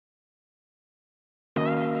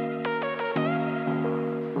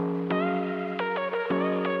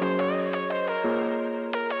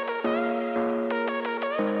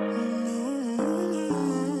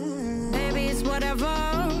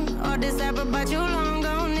about you long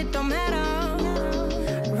gone, it don't matter.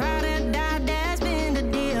 Ride or die, that's been the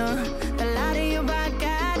deal. The light of your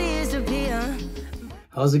vodka disappear.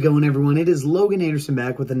 How's it going, everyone? It is Logan Anderson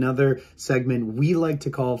back with another segment we like to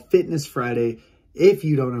call Fitness Friday. If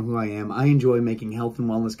you don't know who I am, I enjoy making health and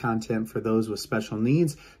wellness content for those with special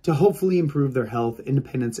needs to hopefully improve their health,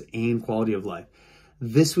 independence, and quality of life.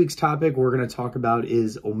 This week's topic we're going to talk about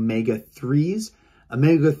is omega-3s.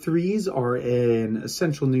 Omega-3s are an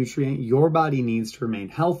essential nutrient your body needs to remain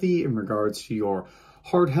healthy in regards to your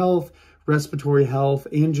heart health, respiratory health,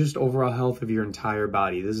 and just overall health of your entire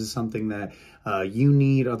body. This is something that you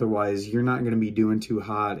need, otherwise you're not going to be doing too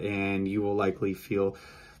hot and you will likely feel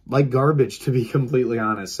like garbage, to be completely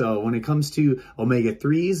honest. So when it comes to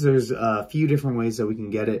omega-3s, there's a few different ways that we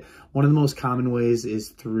can get it. One of the most common ways is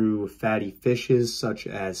through fatty fishes such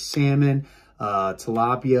as salmon,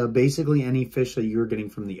 tilapia. Basically any fish that you're getting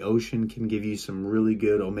from the ocean can give you some really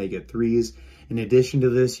good omega-3s. In addition to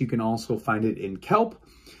this, you can also find it in kelp.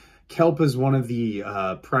 Kelp is one of the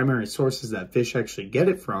primary sources that fish actually get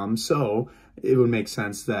it from, so it would make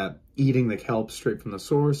sense that eating the kelp straight from the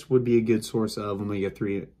source would be a good source of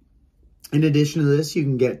omega-3. In addition to this, you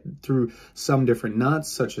can get through some different nuts,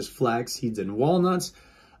 such as flax seeds and walnuts,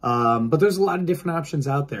 but there's a lot of different options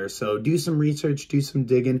out there, so do some research, do some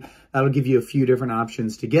digging. That'll give you a few different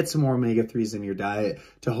options to get some more omega-3s in your diet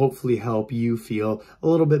to hopefully help you feel a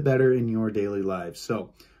little bit better in your daily lives.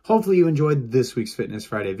 So hopefully you enjoyed this week's Fitness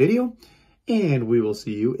Friday video, and we will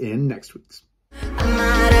see you in next week's.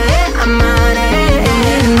 I'm out of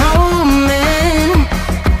here, no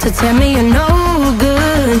man to tell me you're no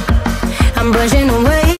good. I'm brushing away.